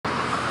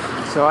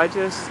So I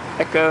just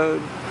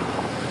echoed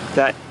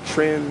that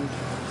trimmed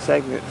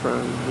segment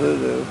from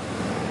Lulu,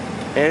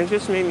 and it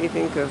just made me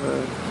think of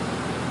an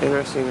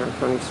interesting or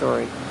funny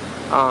story.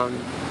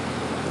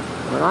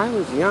 When I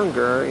was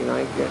younger,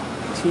 I get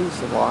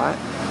teased a lot,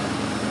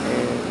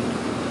 and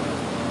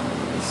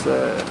it's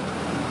a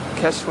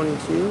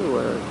catch-22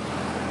 or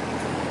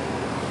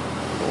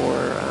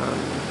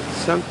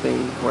something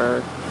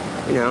where,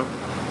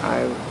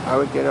 I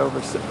would get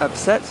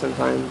upset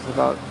sometimes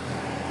about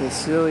the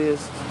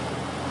silliest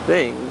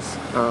things.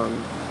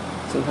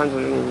 Sometimes I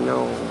didn't even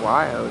know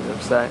why I was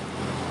upset.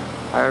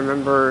 I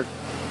remember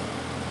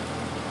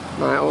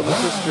my older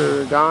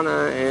sister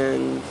Donna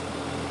and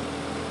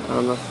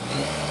a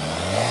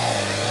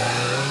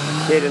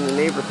kid in the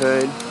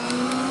neighborhood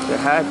that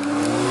had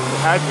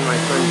been my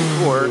friend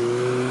before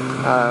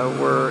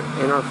were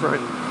in our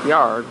front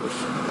yard, which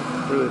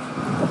really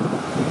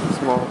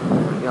small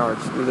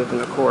yards. We lived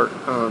in a court.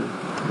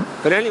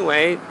 But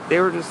anyway, they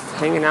were just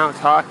hanging out,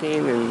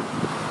 talking, and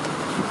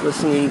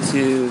listening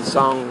to the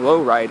song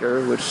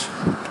Lowrider, which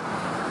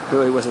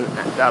really wasn't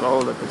that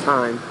old at the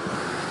time.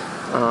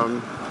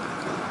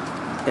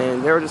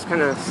 And they were just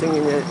kind of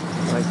singing it,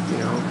 like,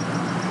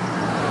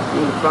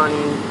 being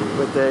funny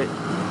with it.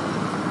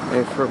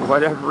 And for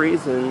whatever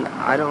reason,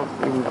 I don't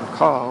even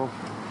recall,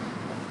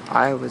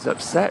 I was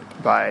upset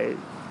by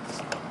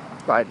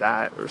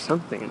that or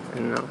something.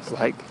 And I was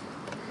like,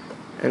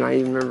 and I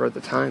even remember at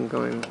the time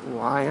going,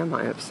 why am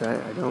I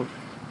upset? I don't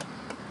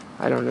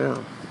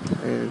know.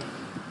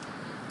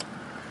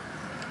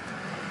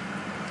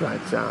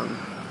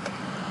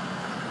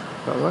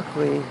 But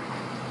luckily,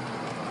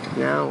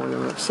 now when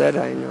I'm upset,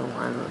 I know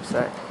why I'm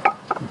upset.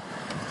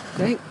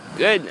 Thank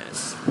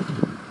goodness.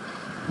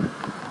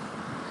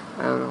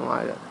 I don't know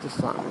why, that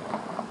just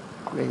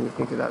made me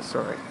think of that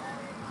story.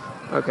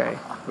 Okay,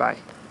 bye.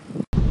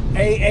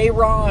 Hey,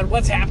 Ron,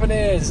 what's happening?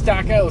 It's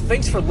Taco.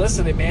 Thanks for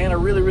listening, man. I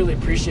really, really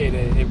appreciate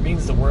it. It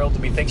means the world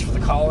to me. Thanks for the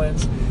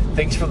call-ins.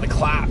 Thanks for the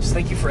claps.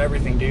 Thank you for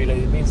everything, dude.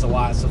 It means a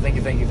lot. So thank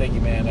you,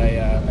 man.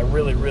 I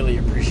really, really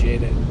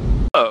appreciate it.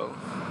 Hello,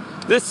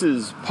 this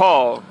is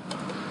Paul,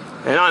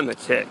 and I'm a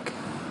tick.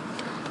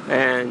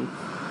 And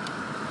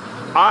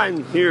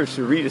I'm here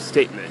to read a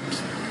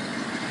statement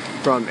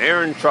from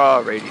Aaron Shaw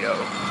Radio.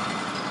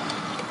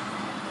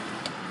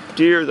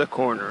 Dear the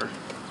Corner,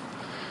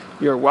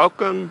 you're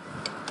welcome.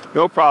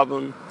 No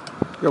problem.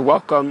 You're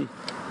welcome.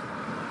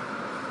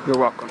 You're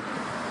welcome.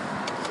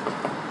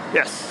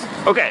 Yes.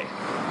 Okay.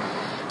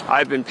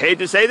 I've been paid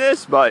to say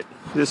this, but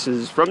this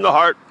is from the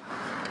heart.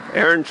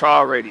 Aaron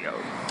Shaw Radio.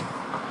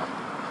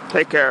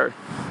 Take care.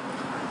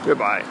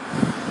 Goodbye.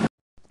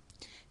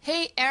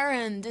 Hey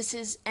Aaron, this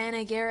is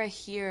Anna Guerra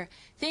here.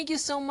 Thank you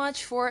so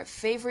much for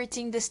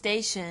favoriting the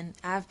station.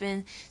 I've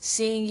been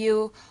seeing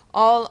you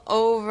all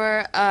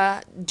over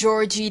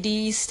Georgie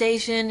D's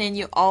station, and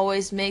you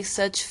always make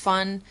such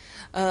fun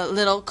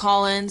little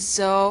call-ins.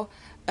 So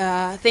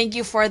thank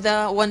you for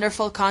the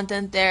wonderful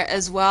content there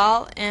as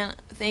well, and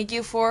thank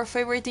you for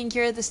favoriting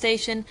here at the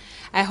station.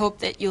 I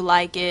hope that you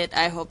like it.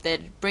 I hope that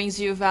it brings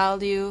you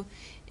value.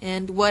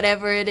 And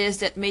whatever it is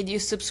that made you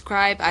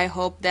subscribe, I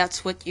hope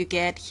that's what you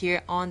get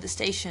here on the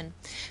station.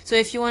 So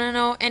if you want to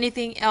know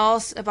anything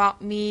else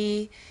about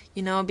me,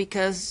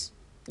 because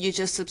you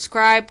just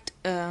subscribed,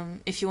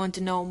 if you want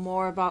to know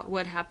more about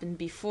what happened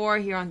before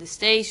here on the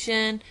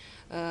station,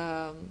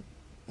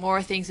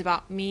 more things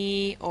about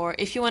me, or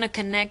if you want to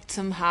connect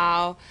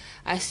somehow,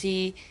 I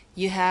see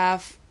you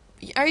have...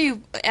 Are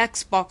you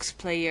Xbox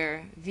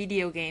player,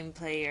 video game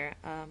player?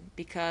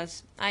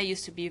 Because I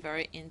used to be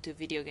very into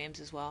video games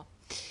as well.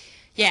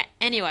 Yeah,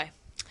 anyway,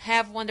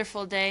 have a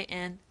wonderful day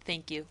and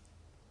thank you.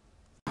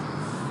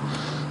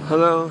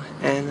 Hello,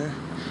 Anna.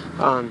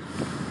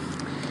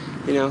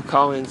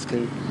 Call-ins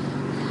can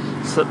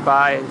slip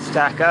by and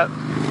stack up,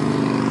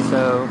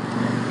 so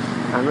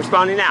I'm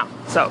responding now.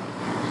 So,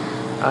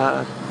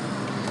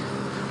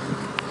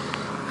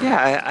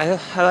 I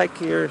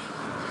like your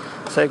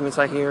segments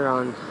I hear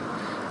on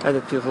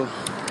other people's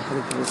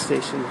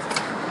stations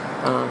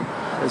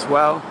as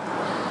well.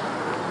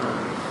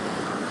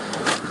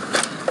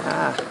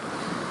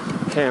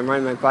 Okay, I'm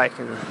riding my bike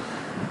and a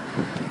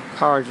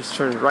car just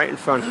turned right in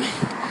front of me.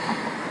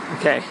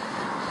 Okay,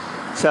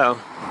 so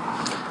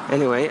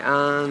anyway,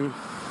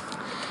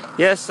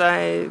 yes,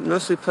 I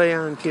mostly play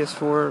on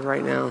PS4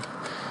 right now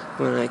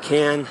when I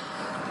can.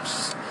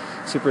 Just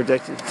super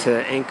addicted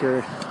to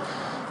Anchor,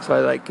 so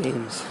I like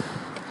games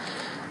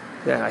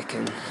that I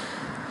can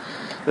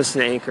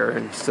listen to Anchor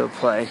and still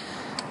play.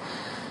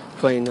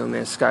 Playing No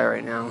Man's Sky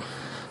right now.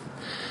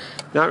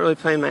 Not really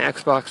playing my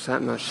Xbox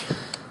that much.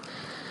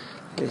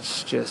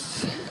 It's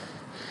just,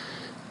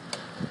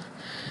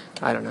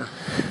 I don't know.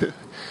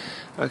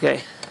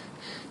 Okay,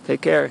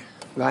 take care.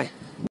 Bye.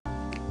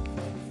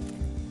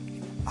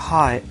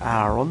 Hi,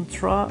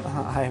 Arontra.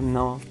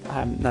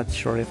 I'm not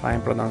sure if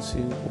I'm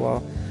pronouncing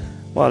well.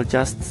 I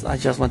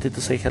just wanted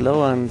to say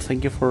hello and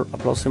thank you for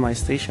applauding my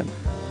station.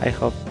 I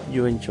hope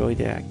you enjoy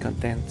the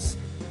contents.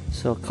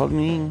 So call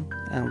me in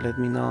and let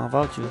me know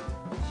about you.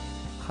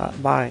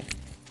 Bye.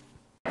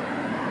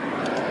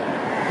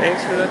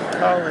 Thanks for the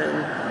call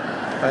in,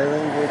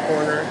 Bilingual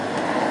Corner.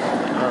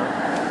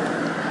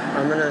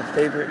 I'm gonna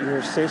favorite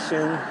your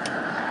station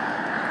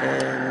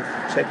and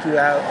check you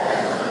out.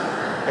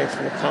 Thanks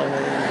for the call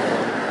in.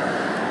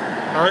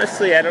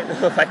 Honestly, I don't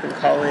know if I can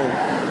call in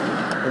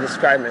and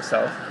describe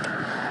myself.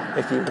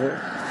 If you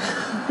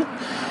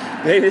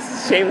maybe this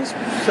is shameless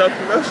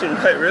self-promotion,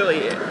 but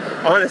really,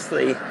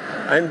 honestly,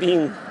 I'm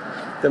being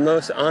the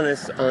most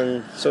honest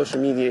on social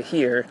media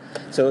here.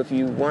 So if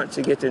you want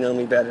to get to know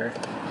me better,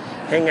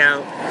 hang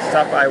out,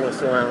 stop by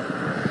once in a while,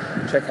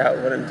 check out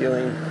what I'm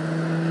doing,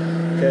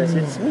 because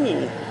it's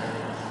me.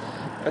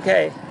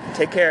 Okay,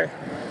 take care.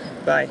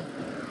 Bye.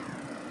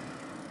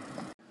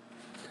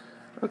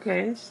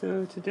 Okay,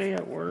 so today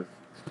at work,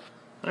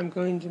 I'm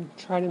going to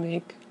try to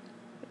make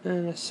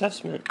an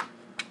assessment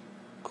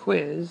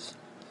quiz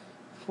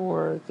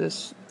for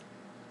this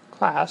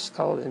class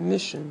called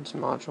Admissions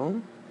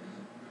Module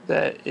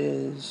that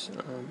is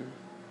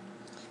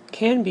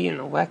can be an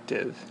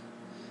elective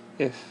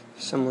if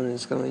someone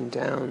is going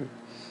down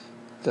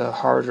the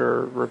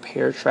harder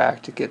repair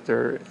track to get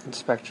their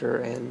inspector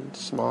and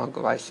smog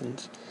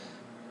license.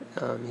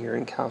 Here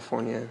in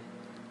California,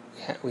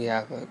 we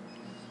have a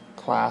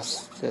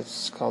class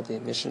that's called the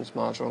Admissions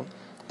Module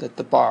that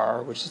the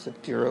BAR, which is the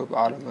Bureau of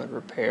Automotive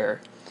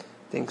Repair,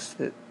 thinks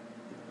that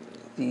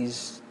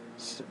these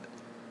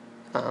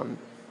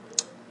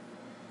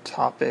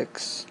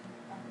topics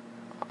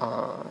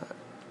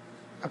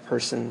a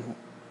person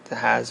that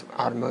has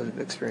automotive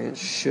experience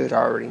should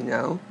already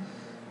know.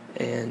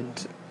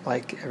 And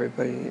like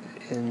everybody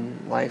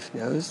in life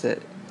knows that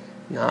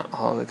not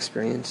all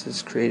experience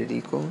is created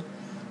equal.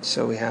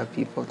 So we have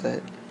people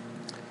that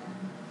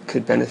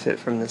could benefit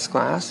from this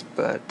class,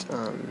 but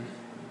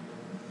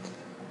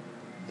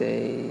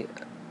they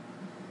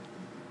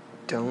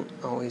don't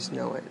always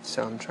know it.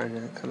 So I'm trying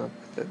to come up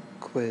with a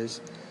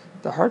quiz.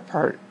 The hard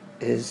part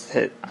is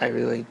that I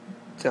really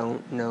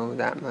don't know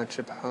that much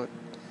about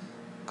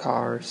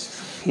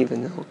cars,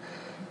 even though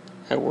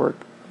I work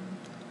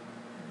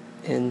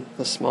in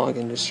the smog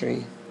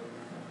industry.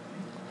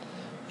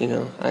 You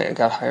know, I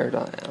got hired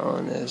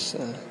on as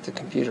the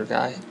computer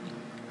guy.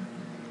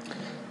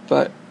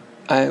 But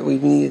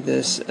we've needed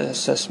this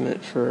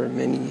assessment for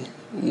many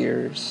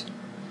years,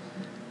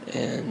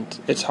 and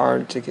it's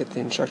hard to get the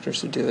instructors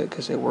to do it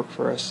because they work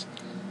for us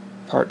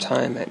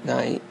part-time at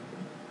night,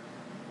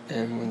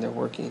 and when they're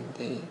working,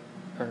 they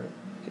are,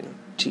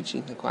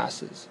 teaching the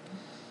classes.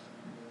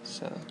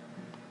 So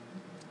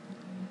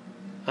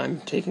I'm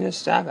taking a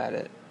stab at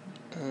it.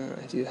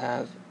 I do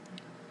have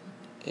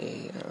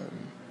a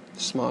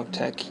smog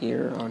tech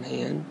here on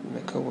hand,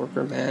 my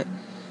coworker Matt,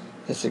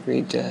 that's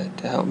agreed to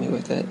help me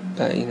with it,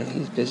 but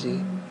he's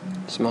busy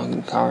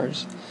smogging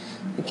cars.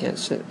 He can't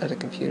sit at a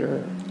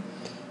computer or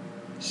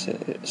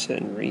sit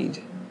and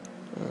read.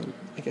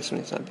 I guess when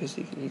he's not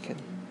busy, he can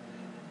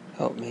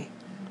help me.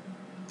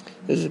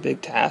 This is a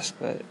big task,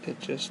 but it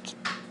just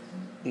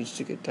needs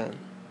to get done.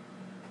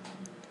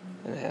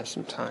 And I have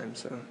some time,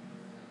 so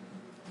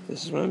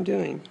this is what I'm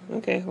doing.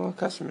 Okay, well, a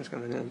customer's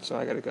coming in, so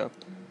I gotta go.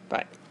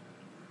 Bye.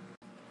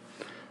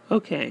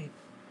 Okay,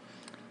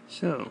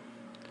 so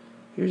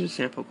here's a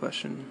sample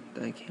question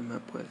that I came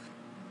up with.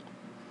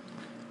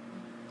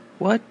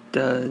 What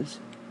does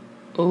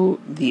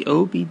the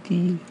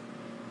OBD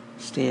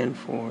stand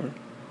for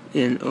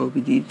in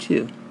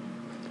OBD2?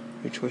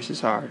 Your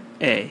choices are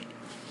A,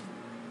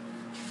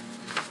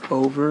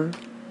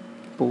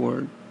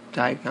 overboard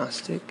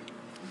diagnostic,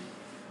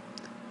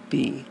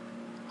 B,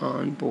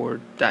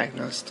 onboard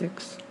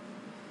diagnostics,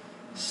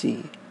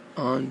 C,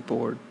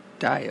 onboard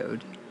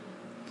diode,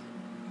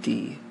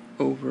 D,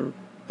 over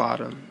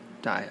bottom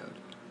diode.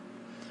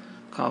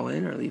 Call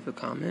in or leave a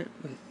comment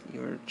with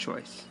your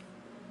choice.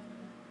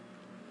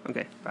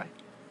 Okay, bye.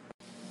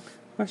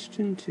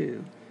 Question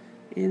 2.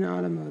 In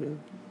automotive,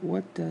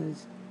 what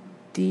does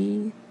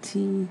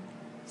DTC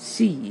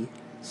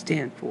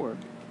stand for?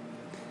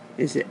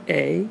 Is it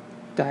A,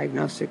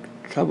 diagnostic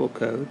trouble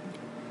code,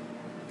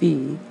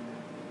 B,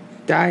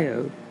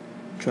 diode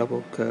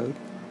trouble code,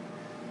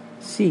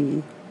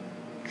 C,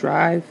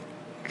 drive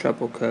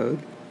trouble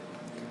code,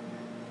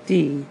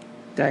 D,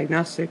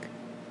 diagnostic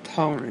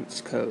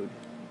tolerance code?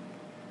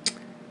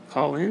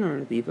 Call in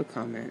or leave a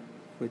comment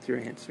with your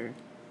answer.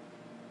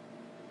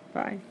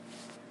 Bye.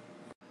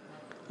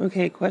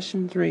 Okay,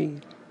 question 3.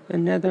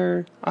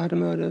 Another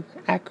automotive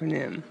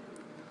acronym.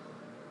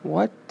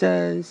 What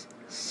does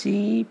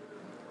CMP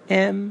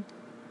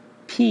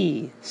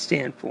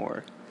stand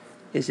for?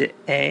 Is it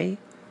A,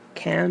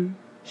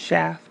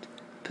 camshaft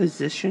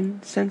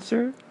position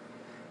sensor?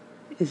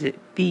 Is it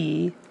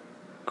B,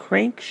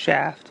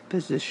 crankshaft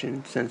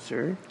position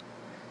sensor?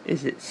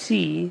 Is it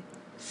C,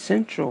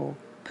 central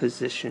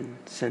position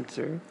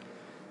sensor?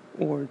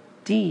 Or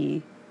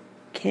D,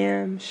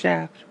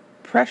 camshaft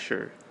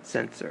pressure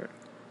sensor?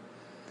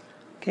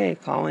 Okay,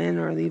 call in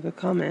or leave a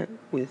comment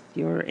with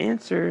your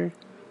answer.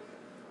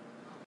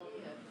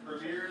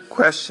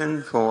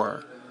 Question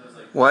 4.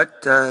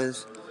 What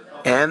does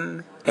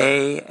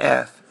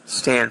MAF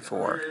stand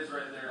for?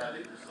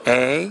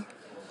 A,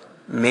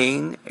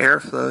 main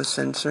airflow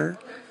sensor,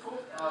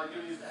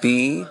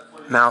 B,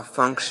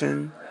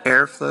 malfunction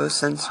airflow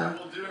sensor,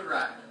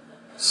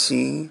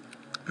 C,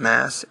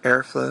 mass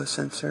airflow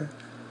sensor,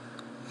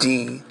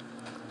 D,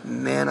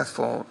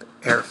 manifold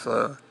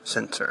airflow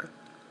sensor.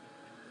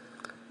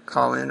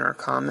 Call in or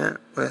comment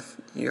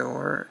with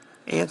your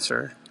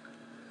answer.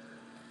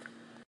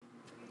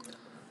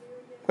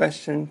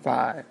 Question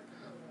 5.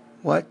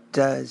 What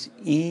does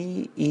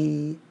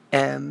EEMPROM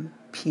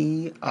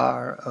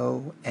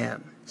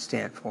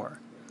stand for?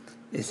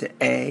 Is it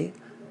A,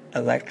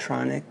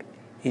 electronic,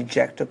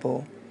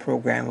 ejectable,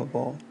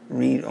 programmable,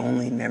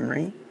 read-only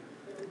memory?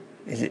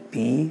 Is it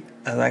B,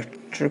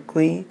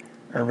 electrically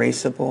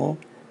erasable,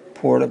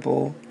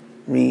 portable,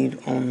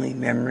 read-only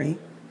memory?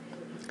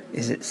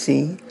 Is it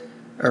C,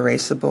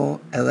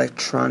 erasable,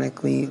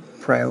 electronically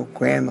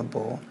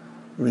programmable,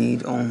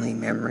 read-only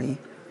memory?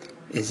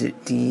 Is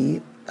it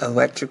D,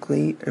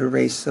 electrically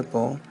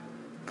erasable,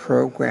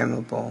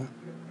 programmable,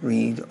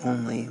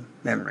 read-only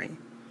memory?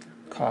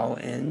 Call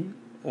in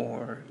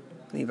or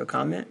leave a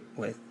comment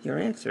with your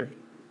answer.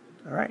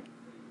 All right.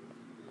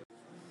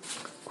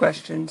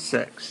 Question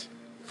 6.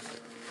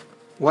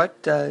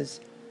 What does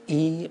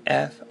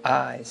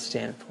EFI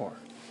stand for?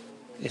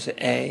 Is it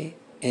A,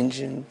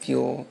 engine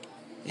fuel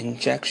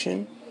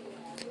injection,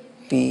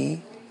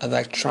 B,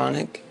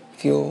 electronic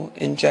fuel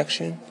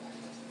injection,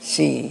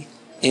 C,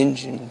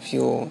 engine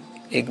fuel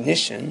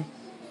ignition,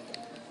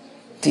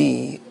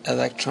 D,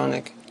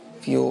 electronic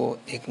fuel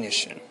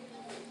ignition?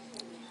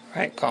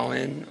 All right, call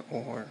in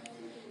or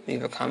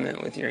leave a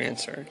comment with your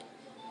answer.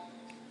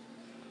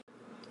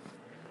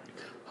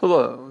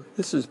 Hello,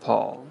 this is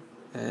Paul,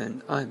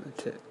 and I'm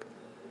a tick.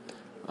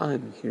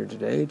 I'm here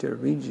today to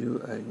read you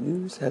a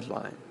news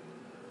headline.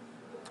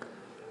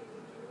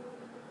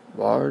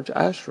 Large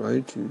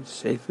asteroid to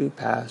safely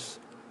pass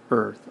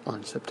Earth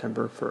on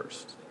September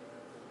 1st.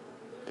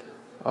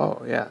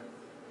 Oh, yeah,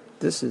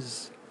 this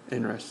is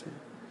interesting.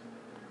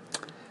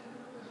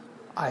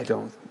 I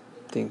don't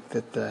think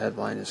that the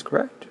headline is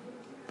correct,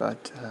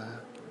 but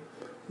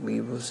we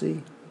will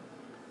see.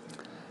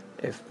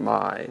 If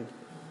my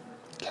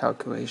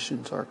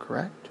calculations are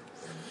correct,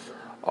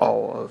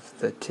 all of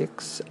the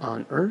ticks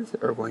on Earth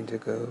are going to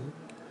go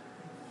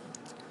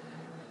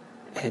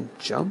and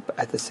jump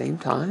at the same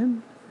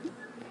time,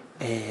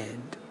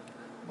 and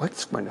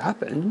what's going to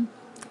happen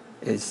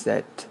is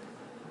that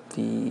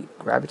the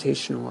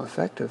gravitational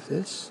effect of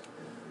this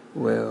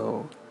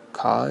will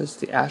cause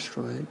the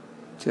asteroid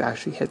to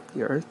actually hit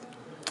the Earth,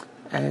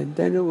 and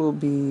then it will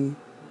be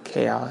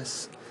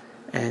chaos,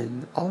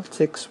 and all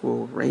ticks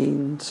will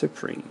reign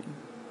supreme.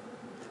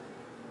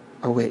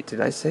 Oh wait,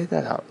 did I say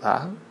that out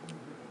loud?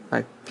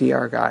 My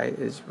PR guy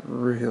is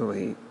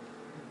really...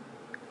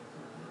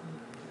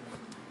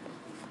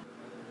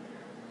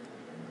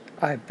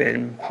 I've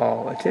been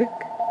politic,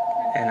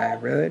 and I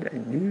read a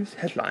news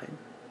headline.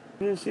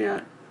 You see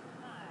that?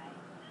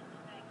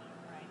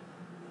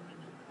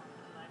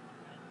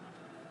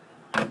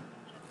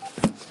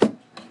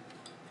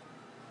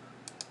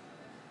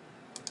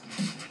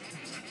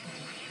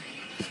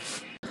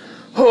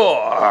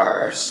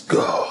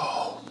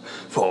 Horoscope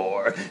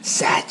for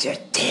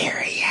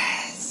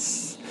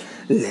Sagittarius.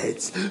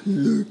 Let's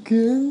look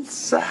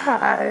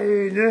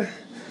inside.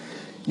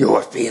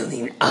 You're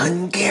feeling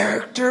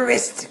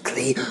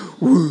uncharacteristically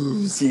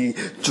woozy,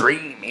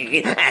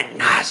 dreamy, and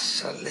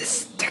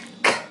nationalistic.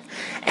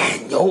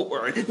 And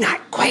you're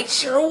not quite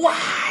sure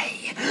why.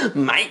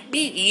 Might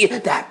be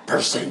that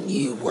person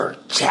you were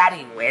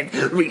chatting with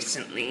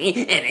recently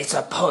in a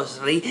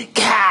supposedly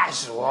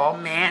casual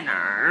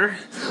manner.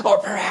 Or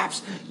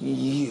perhaps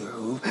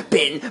you've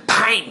been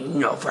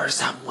pining over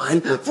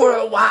someone for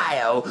a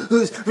while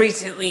who's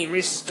recently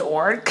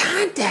restored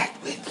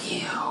contact with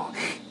you.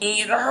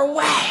 Either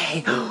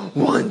way,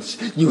 once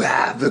you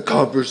have the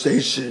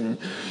conversation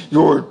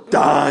you're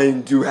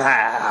dying to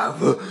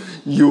have,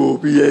 you'll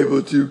be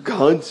able to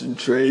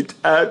concentrate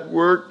at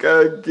work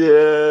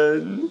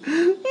again.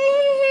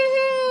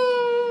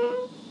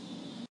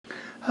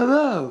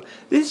 Hello,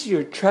 this is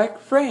your Trek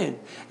friend,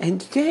 and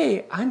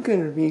today I'm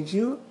going to read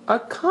you a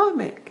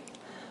comic.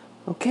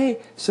 Okay,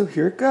 so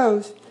here it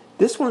goes.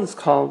 This one's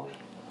called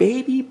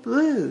Baby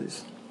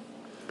Blues.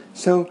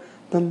 So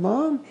the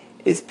mom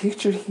is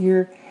pictured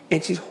here,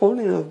 and she's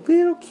holding a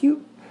little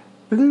cute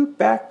blue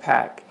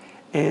backpack,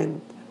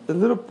 and the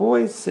little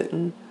boy's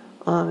sitting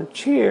on a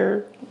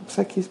chair. Looks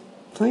like he's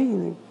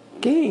playing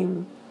a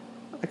game,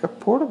 like a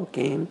portable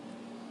game,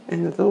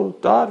 and the little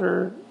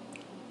daughter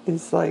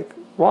is like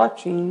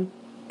watching. You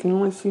can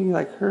only see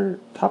like her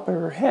top of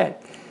her head,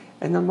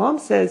 and the mom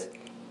says,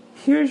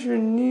 "Here's your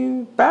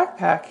new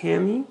backpack,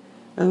 Hammy,"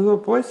 and the little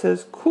boy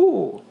says,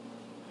 "Cool."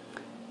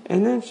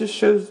 And then it just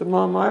shows the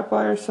mom all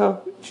by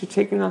herself. She's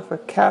taking off a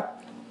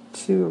cap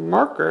to a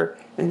marker,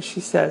 and she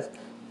says,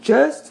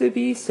 "Just to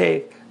be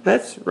safe,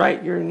 let's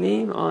write your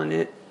name on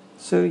it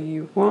so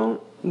you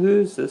won't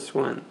lose this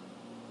one."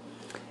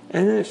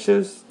 And then it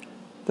shows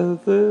the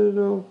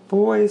little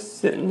boy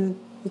sitting in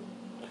the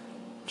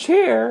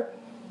chair,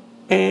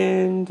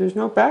 and there's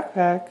no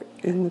backpack,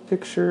 in the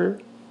picture,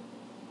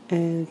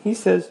 and he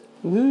says,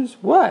 "Lose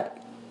what?"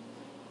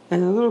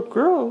 And the little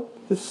girl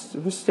was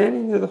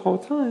standing there the whole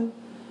time.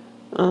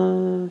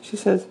 She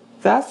says,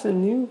 "That's a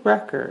new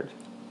record."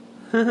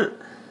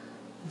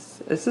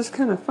 It's just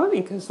kind of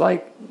funny because,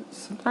 like,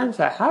 sometimes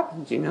that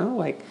happens, you know?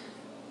 Like,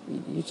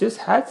 you just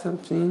had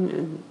something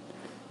and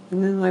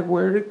then, like,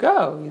 where'd it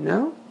go, you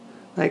know?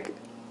 Like,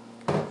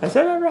 has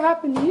that ever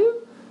happened to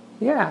you?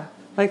 Yeah,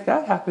 like,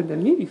 that happened to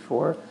me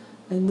before.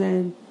 And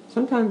then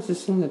sometimes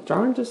it's in the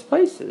darndest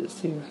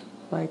places. You're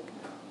like,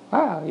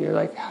 wow, you're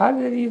like, how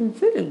did it even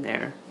fit in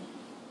there?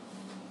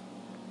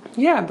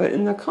 Yeah, but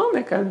in the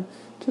comic, I'm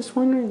just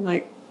wondering,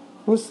 like,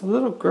 was the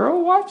little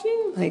girl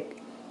watching?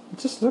 Like, it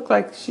just looked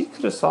like she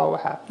could have saw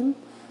what happened.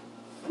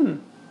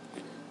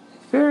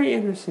 Very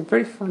interesting,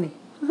 very funny.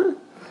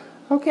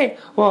 Okay,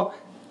 well,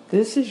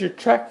 this is your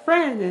Trek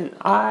friend, and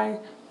I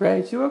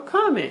read you a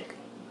comic.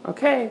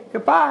 Okay,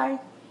 goodbye.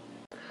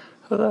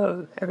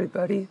 Hello,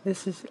 everybody.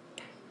 This is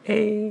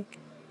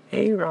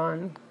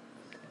Aaron,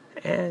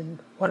 and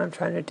what I'm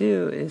trying to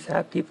do is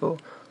have people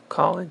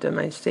call into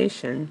my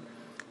station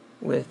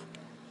with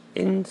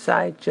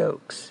inside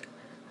jokes.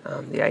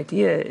 The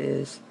idea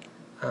is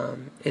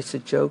it's a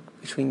joke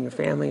between your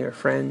family or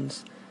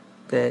friends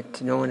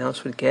that no one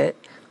else would get,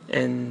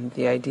 and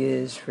the idea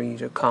is for you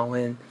to call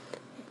in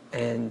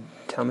and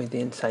tell me the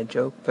inside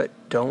joke, but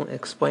don't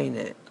explain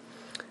it.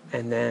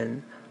 And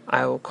then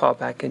I will call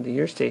back into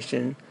your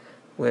station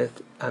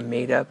with a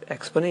made-up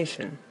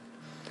explanation.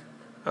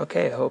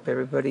 Okay, I hope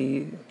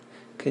everybody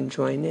can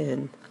join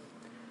in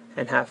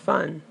and have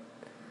fun.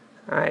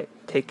 Alright,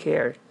 take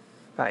care.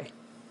 Bye.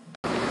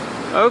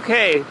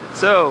 Okay,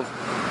 so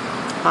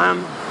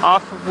I'm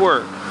off of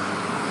work.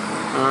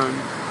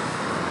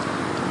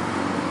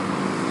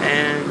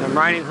 And I'm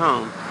riding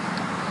home.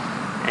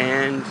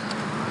 And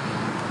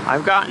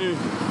I've gotten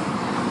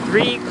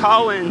 3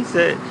 call-ins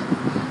that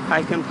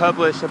I can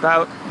publish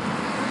about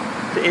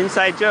the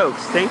inside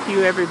jokes. Thank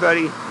you,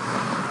 everybody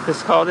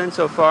that's called in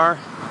so far.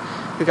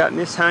 We got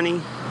Miss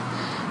Honey,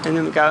 and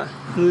then we got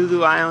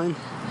Lulu Island,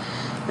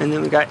 and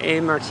then we got A.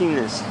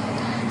 Martinez.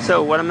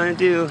 So what I'm going to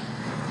do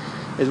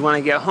is when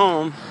I get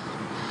home,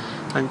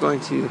 I'm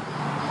going to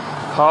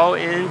call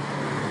in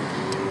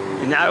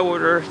that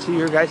order to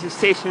your guys'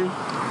 station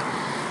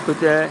with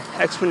the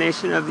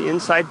explanation of the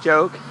inside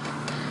joke,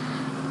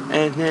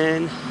 and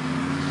then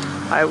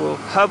I will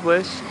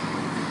publish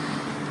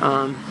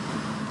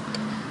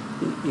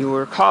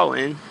your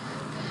call-in,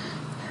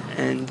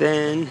 and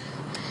then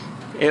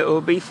it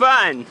will be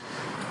fun.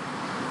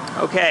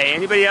 Okay,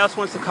 anybody else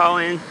wants to call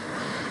in,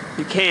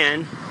 you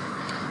can.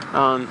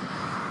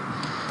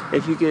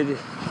 If you could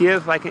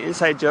give like an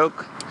inside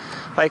joke,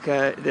 like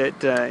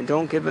that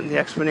don't give them the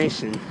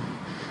explanation,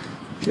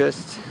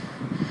 just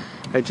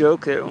a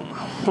joke that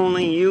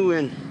only you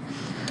and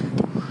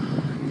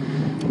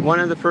one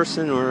other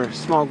person or a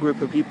small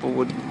group of people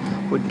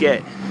would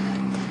get.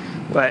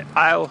 But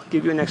I'll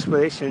give you an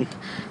explanation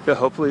that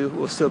hopefully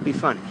will still be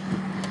funny.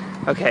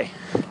 Okay,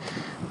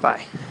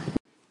 bye.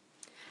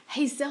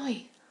 Hey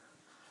Zoe,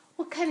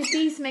 what kind of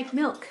bees make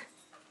milk?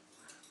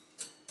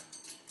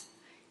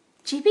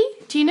 GB,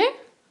 do you know?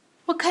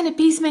 What kind of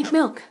bees make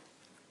milk?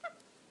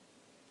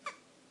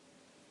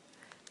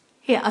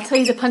 Here, I'll tell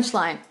you the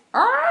punchline.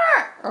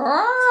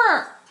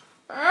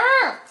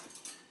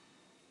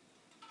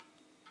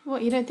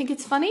 What, you don't think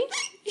it's funny?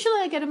 Usually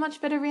I get a much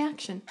better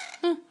reaction.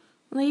 Well,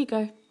 there you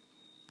go.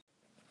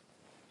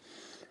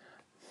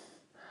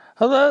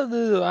 Hello,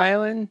 Lulu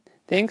Island.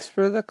 Thanks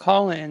for the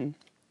call-in.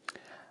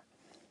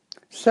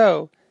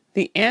 So,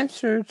 the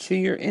answer to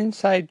your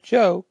inside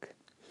joke.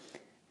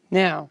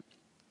 Now,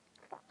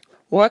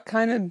 what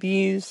kind of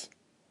bees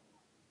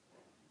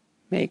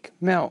make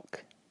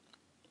milk?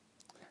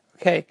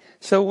 Okay,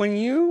 so when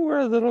you were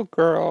a little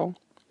girl,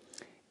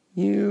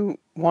 you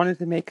wanted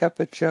to make up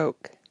a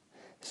joke.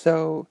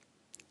 So,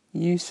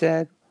 you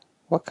said,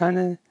 what kind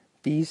of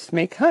bees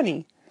make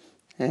honey?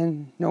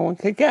 And no one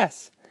could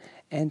guess.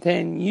 And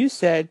then you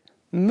said,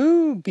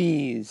 moo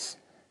bees.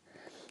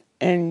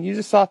 And you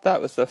just thought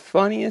that was the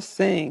funniest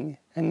thing.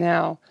 And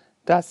now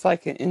that's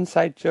like an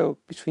inside joke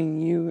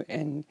between you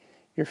and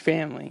your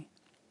family.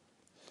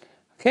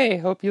 Okay,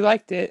 hope you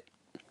liked it.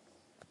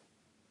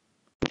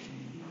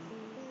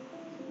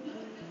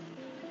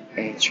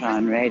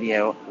 Atron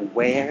Radio,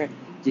 where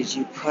did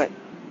you put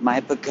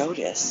my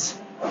pagodas?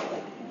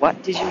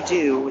 What did you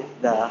do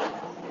with the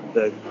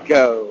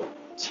pagodas?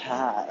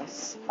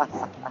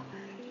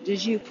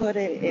 Did you put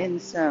it in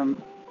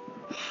some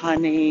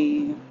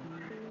honey?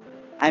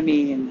 I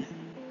mean,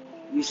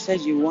 you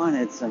said you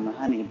wanted some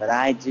honey, but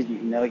I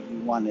didn't know you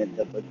wanted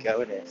the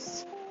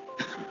pagodas.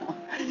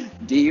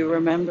 Do you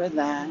remember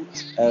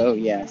that? Oh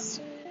yes,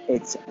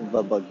 it's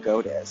the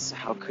pagodas.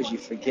 How could you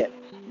forget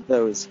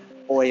those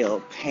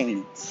oil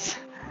paints?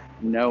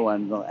 No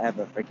one will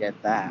ever forget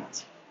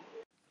that.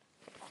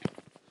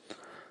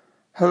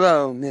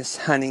 Hello, Miss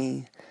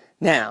Honey.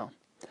 Now,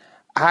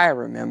 I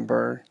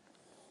remember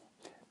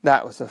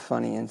that was a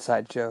funny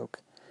inside joke.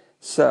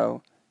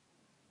 So,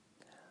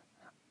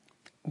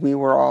 we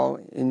were all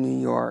in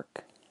New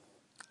York,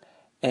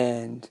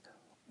 and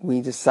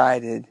we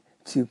decided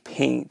to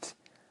paint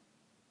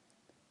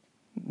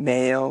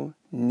male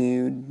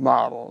nude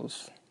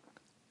models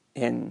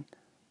in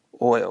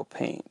oil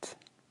paint.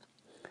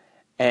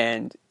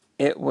 And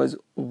it was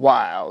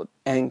wild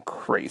and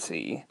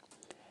crazy.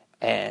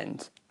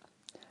 And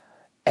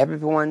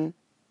everyone,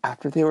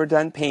 after they were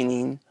done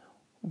painting,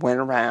 went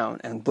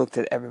around and looked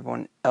at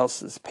everyone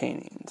else's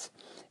paintings.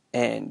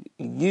 And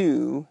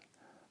you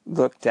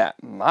looked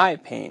at my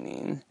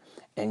painting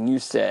and you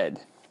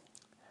said,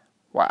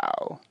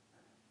 wow,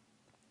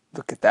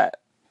 look at that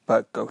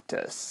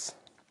Bagotas.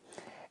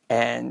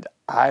 And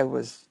I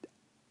was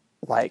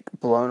like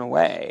blown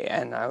away,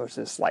 and I was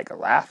just like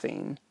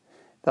laughing.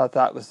 Thought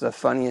that was the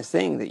funniest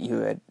thing, that you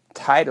had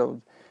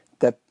titled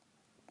the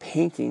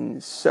painting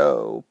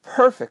so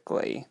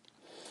perfectly.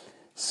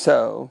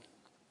 So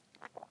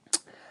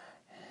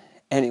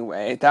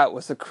anyway, that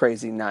was a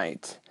crazy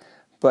night.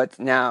 But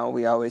now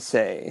we always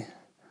say,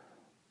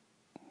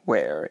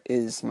 where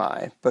is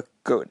my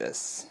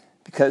Bagotas?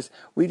 Because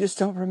we just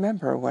don't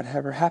remember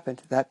whatever happened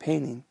to that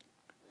painting.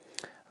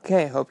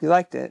 Okay, hope you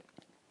liked it.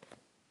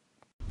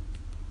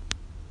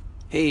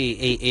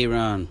 Hey,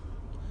 Aaron.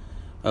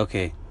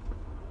 Okay,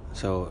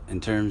 so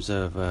in terms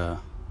of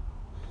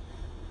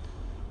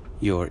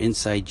your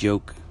inside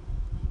joke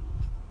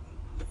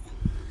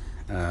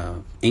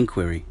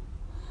inquiry,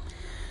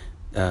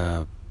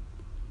 the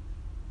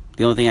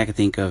only thing I can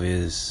think of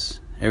is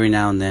every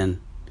now and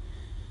then,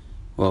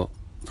 well,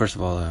 first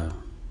of all,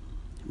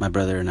 my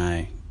brother and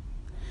I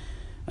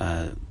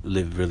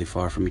live really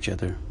far from each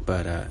other,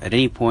 but at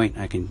any point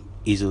I can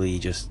easily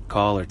just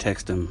call or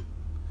text him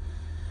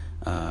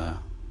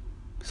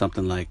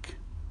something like,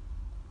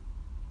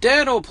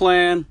 dental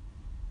plan,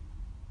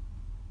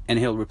 and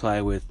he'll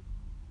reply with,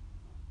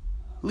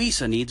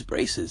 Lisa needs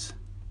braces.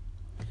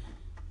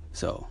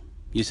 So,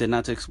 you said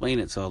not to explain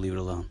it, so I'll leave it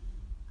alone.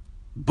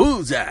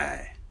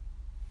 Bullseye!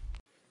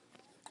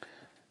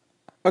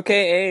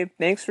 Okay, Abe,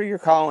 thanks for your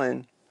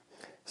call-in.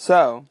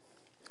 So,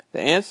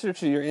 the answer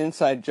to your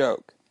inside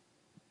joke.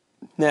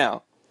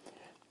 Now,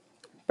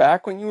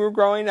 back when you were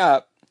growing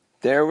up,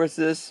 there was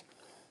this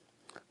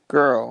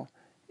girl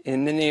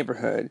in the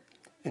neighborhood,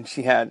 and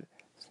she had,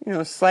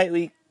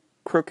 slightly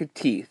crooked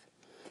teeth.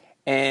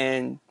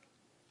 And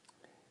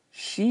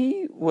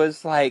she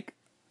was like,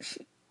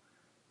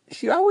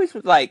 she always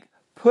would like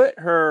put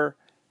her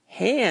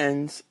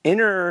hands in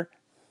her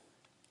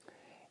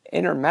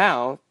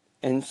mouth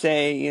and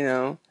say,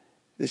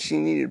 that she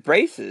needed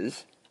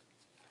braces.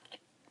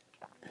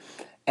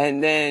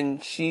 And then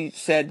she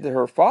said that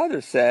her father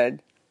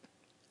said,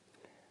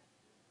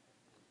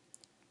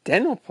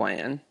 dental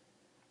plan.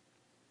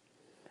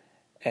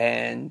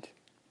 And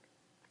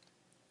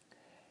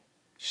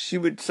she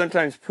would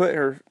sometimes put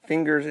her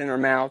fingers in her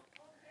mouth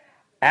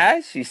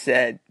as she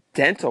said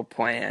dental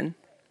plan.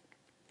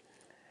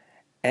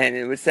 And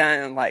it would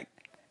sound like,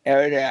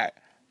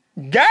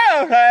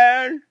 dental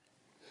plan.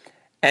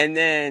 And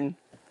then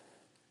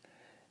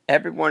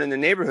everyone in the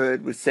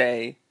neighborhood would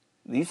say,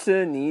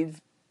 Lisa needs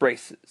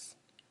braces.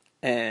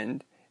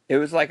 And it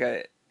was like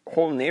a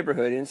whole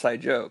neighborhood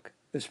inside joke.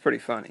 It was pretty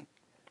funny.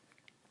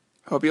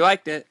 Hope you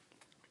liked it.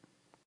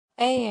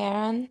 Hey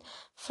Aaron,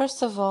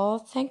 first of all,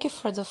 thank you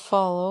for the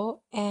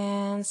follow,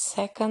 and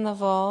second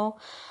of all,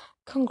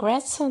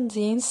 congrats on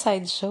the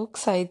inside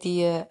jokes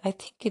idea. I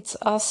think it's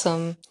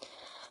awesome.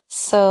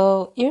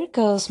 So here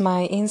goes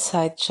my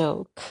inside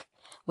joke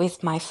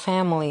with my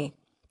family.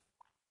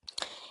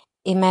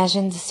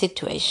 Imagine the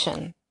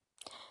situation.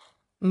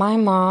 My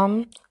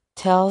mom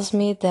tells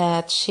me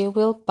that she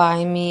will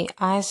buy me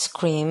ice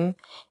cream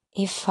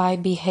if I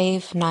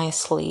behave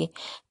nicely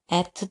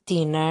at the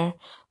dinner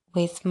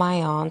with my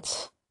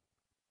aunt.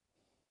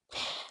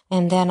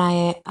 And then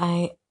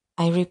I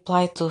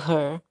reply to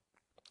her,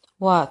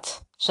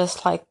 what,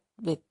 just like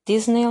with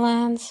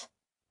Disneyland?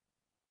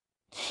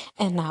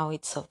 And now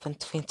it's open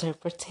to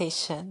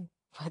interpretation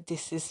what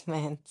this is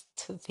meant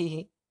to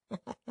be.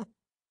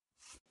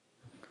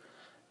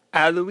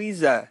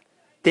 Louisa,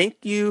 thank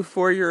you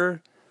for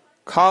your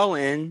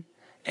call-in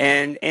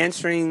and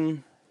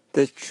answering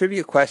the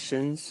trivia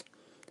questions.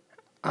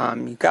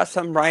 You got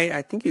some right.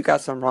 I think you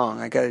got some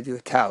wrong. I got to do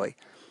a tally.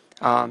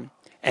 And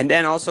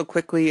then also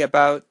quickly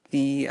about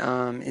the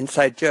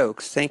inside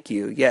jokes. Thank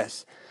you.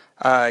 Yes.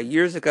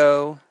 Years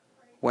ago,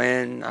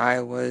 when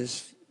I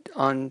was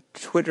on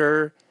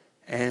Twitter,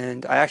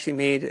 and I actually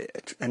made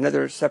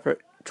another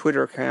separate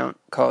Twitter account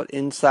called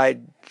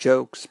Inside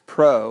Jokes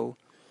Pro,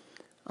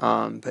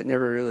 but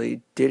never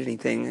really did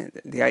anything.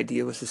 The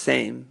idea was the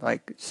same,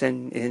 like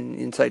send in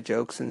inside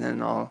jokes and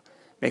then I'll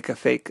make a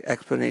fake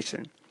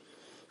explanation.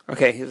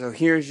 Okay, so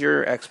here's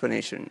your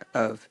explanation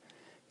of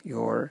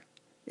your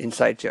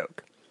inside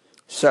joke.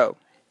 So,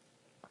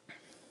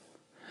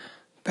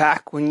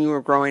 back when you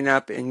were growing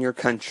up in your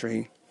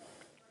country,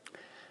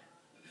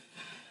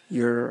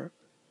 your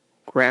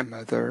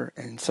grandmother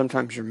and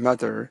sometimes your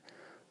mother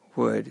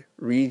would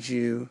read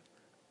you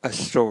a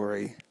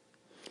story,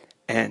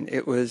 and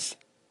it was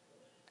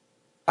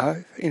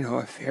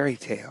a fairy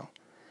tale.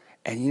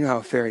 And you know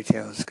how fairy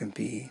tales can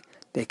be.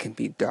 They can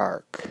be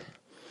dark.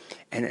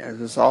 And it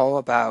was all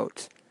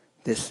about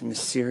this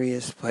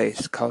mysterious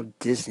place called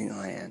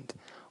Disneyland,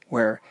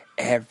 where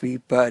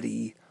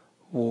everybody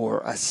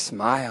wore a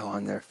smile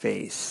on their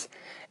face,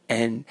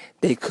 and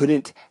they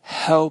couldn't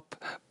help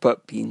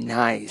but be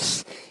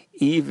nice,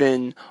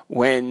 even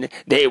when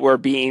they were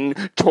being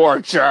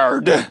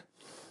tortured.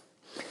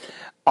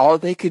 All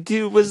they could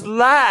do was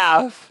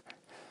laugh.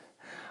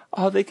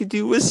 All they could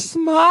do was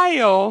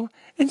smile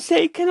and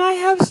say, "Can I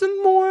have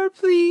some more,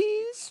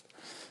 please?"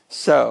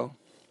 So,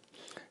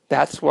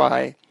 that's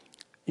why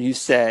you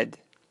said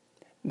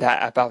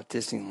that about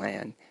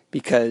Disneyland,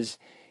 because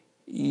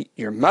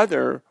your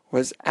mother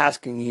was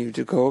asking you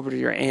to go over to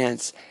your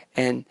aunt's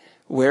and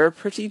wear a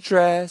pretty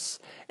dress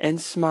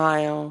and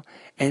smile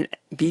and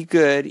be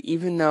good,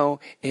 even though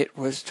it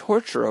was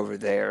torture over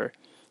there.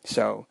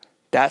 So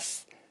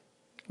that's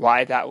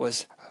why that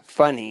was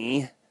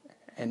funny,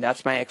 and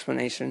that's my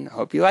explanation. I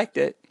hope you liked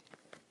it.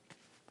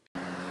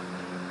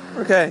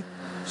 Okay,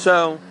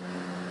 so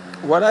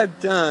what I've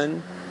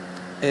done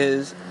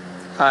is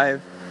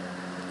I've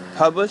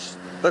published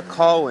the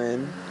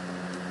call-in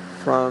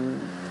from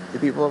the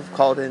people who have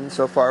called in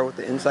so far with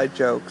the inside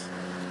jokes,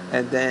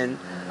 and then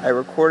I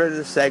recorded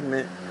a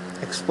segment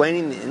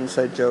explaining the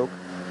inside joke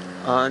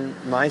on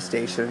my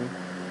station,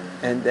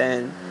 and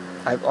then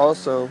I've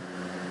also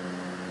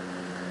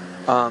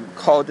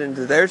called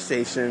into their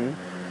station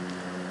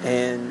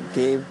and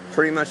gave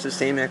pretty much the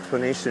same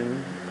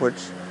explanation,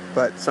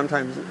 but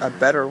sometimes a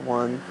better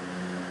one,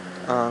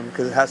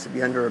 because it has to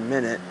be under a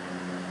minute.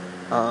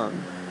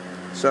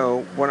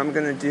 So what I'm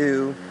going to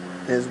do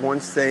is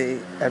once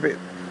it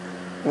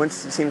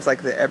seems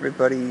like that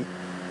everybody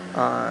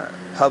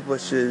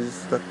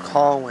publishes the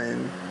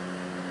call-in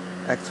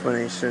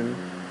explanation,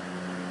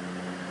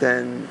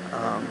 then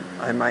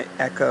I might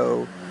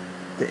echo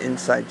the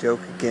inside joke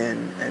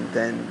again and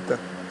then the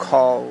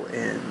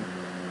call-in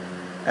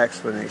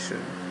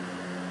explanation.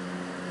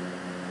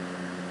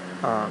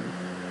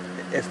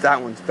 If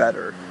that one's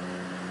better.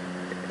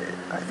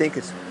 I think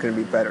it's going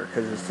to be better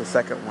because it's the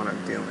second one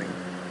I'm doing.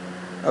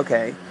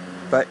 Okay,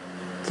 but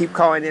keep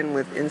calling in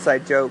with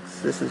inside jokes.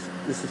 This is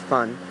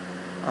fun.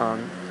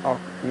 I'm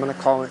going to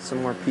call in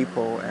some more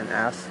people and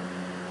ask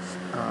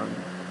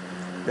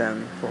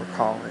them for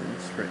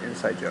call-ins for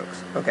inside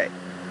jokes. Okay,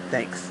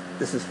 thanks.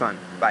 This is fun.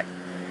 Bye.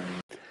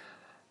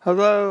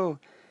 Hello,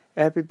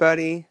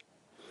 everybody.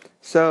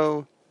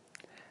 So,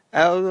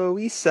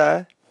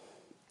 Eloisa,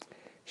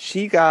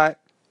 she got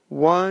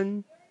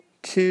 1,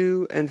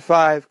 2, and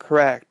 5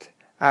 correct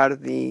out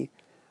of the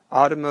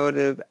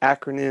automotive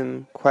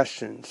acronym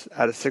questions,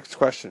 out of 6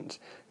 questions.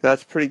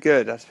 That's pretty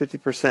good. That's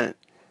 50%.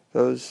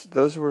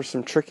 Those were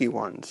some tricky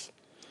ones.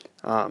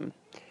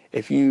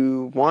 If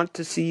you want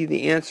to see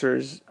the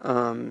answers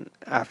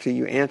after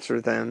you answer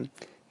them,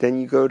 then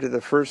you go to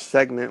the first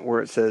segment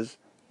where it says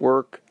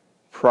work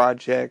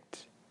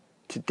project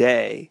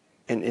today,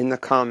 and in the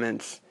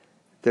comments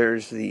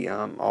there's the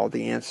all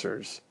the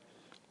answers.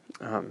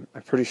 I'm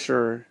pretty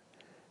sure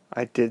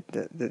I did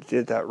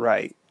that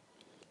right.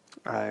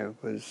 I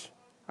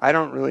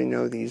don't really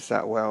know these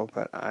that well,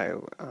 but I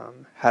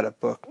had a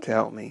book to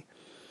help me.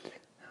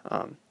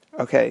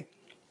 Okay.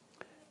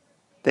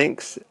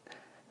 Thanks,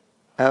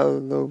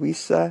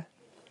 Eloisa.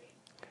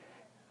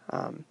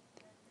 And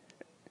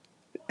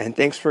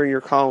thanks for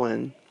your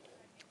call-in.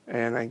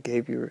 And I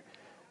gave you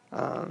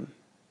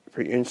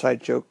for your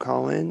inside joke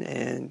call-in,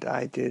 and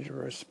I did a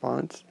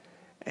response.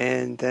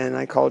 And then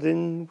I called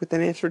in with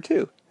an answer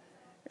too.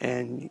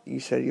 And you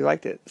said you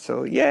liked it.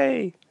 So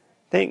yay!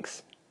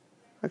 Thanks.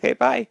 Okay,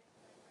 bye.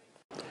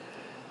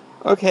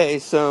 Okay,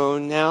 so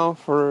now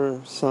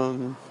for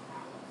some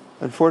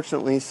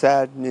unfortunately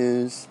sad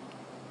news,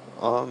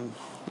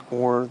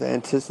 or the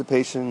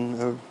anticipation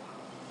of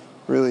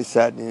really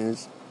sad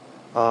news.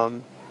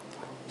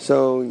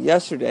 So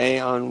yesterday,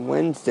 on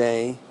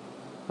Wednesday,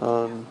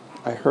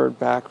 I heard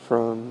back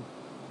from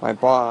my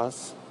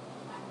boss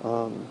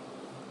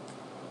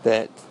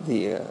that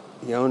the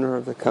owner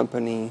of the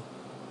company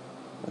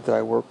that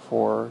I work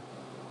for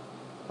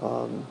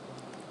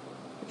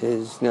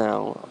is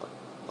now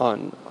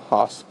on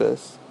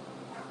hospice.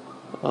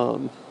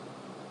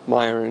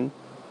 Myron.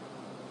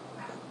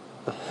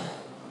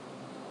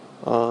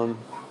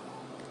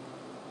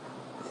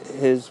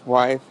 His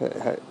wife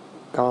had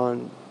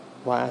gone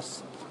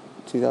last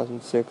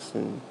 2006,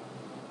 and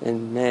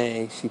in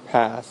May she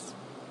passed.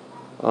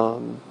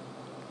 So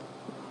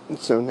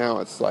now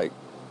it's like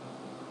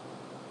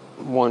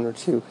 1 or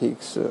 2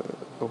 weeks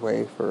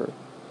away for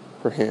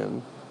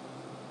him.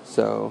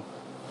 So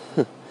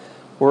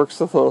work's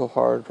a little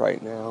hard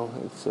right now.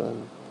 It's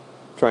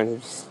trying to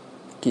just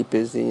keep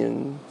busy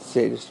and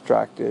stay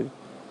distracted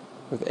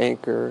with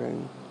Anchor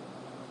and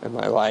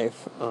my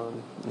life,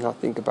 not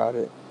think about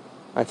it.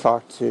 I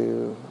talked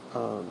to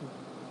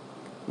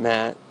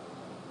Matt,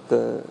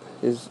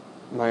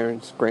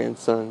 Myron's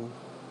grandson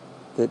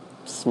that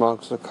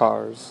smuggles the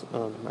cars,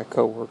 my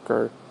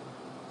coworker,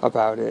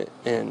 about it,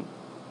 and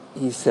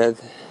he said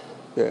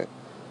that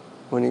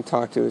when he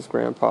talked to his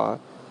grandpa,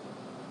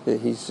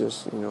 that he's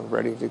just,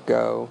 ready to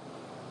go.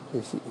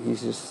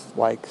 He's just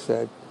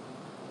said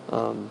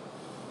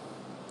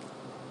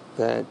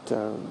that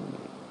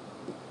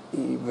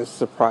he was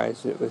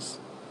surprised it was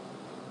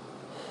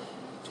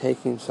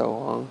taking so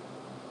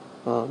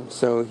long.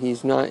 So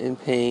he's not in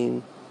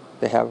pain.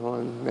 They have him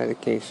on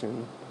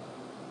medication.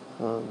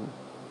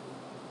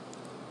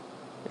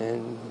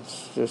 And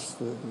it's just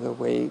the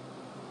wait.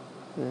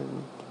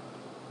 And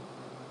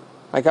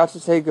I got to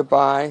say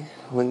goodbye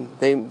when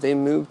they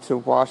moved to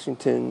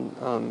Washington.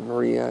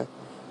 Maria,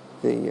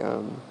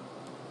 the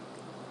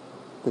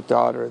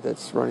daughter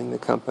that's running the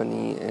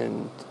company,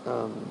 and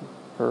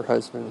her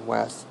husband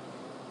Wes,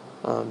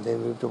 they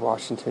moved to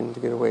Washington to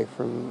get away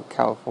from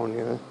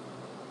California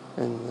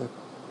and the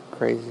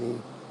crazy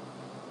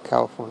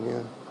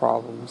California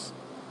problems.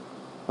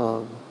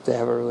 They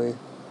have a really,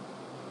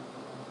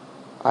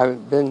 I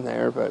haven't been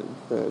there, but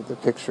the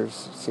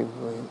pictures seem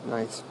really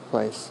nice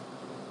place.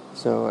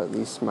 So at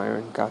least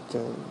Myron got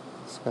to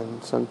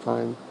spend some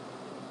time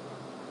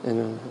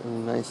in a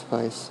nice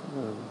place.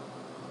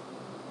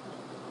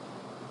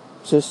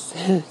 Just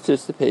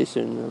the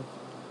patient of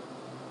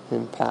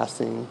him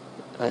passing.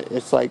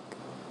 It's like,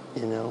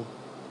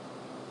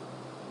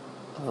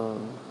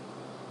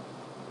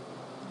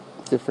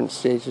 different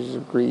stages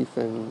of grief,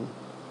 and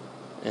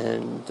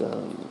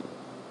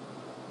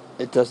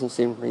it doesn't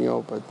seem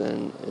real, but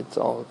then it's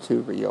all too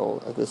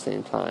real at the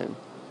same time.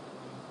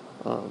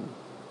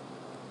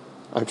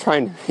 I'm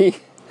trying to be...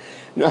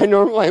 I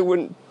normally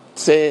wouldn't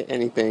say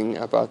anything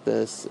about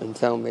this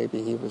until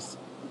maybe he was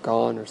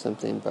gone or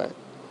something, but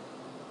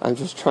I'm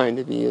just trying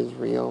to be as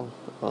real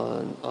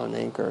on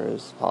Anchor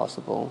as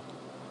possible.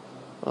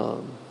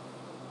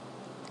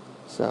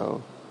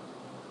 So,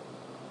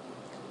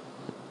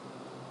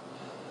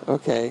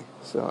 okay,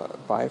 so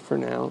bye for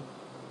now.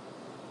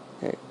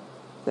 Okay,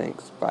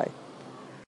 thanks, bye.